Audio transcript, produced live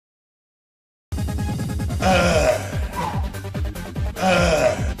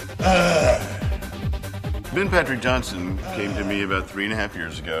Ben Patrick Johnson came to me about 3.5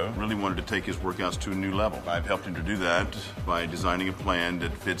 years ago, really wanted to take his workouts to a new level. I've helped him to do that by designing a plan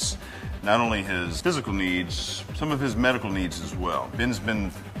that fits not only his physical needs, some of his medical needs as well. Ben's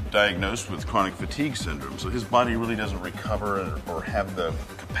been diagnosed with chronic fatigue syndrome, so his body really doesn't recover or have the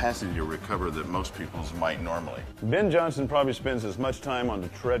capacity to recover that most people's might normally. Ben Johnson probably spends as much time on the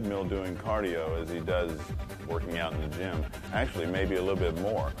treadmill doing cardio as he does working out in the gym. Actually, maybe a little bit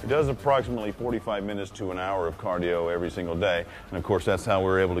more. He does approximately 45 minutes to an hour of cardio every single day, and of course that's how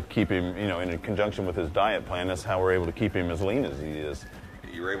we're able to keep him, in conjunction with his diet plan, that's how we're able to keep him as lean as he is.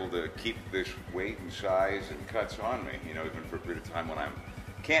 You're able to keep this weight and size and cuts on me, even for a period of time when I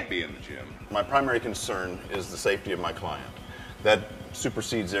can't be in the gym. My primary concern is the safety of my client. That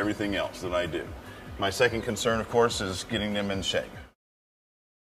supersedes everything else that I do. My second concern, of course, is getting them in shape.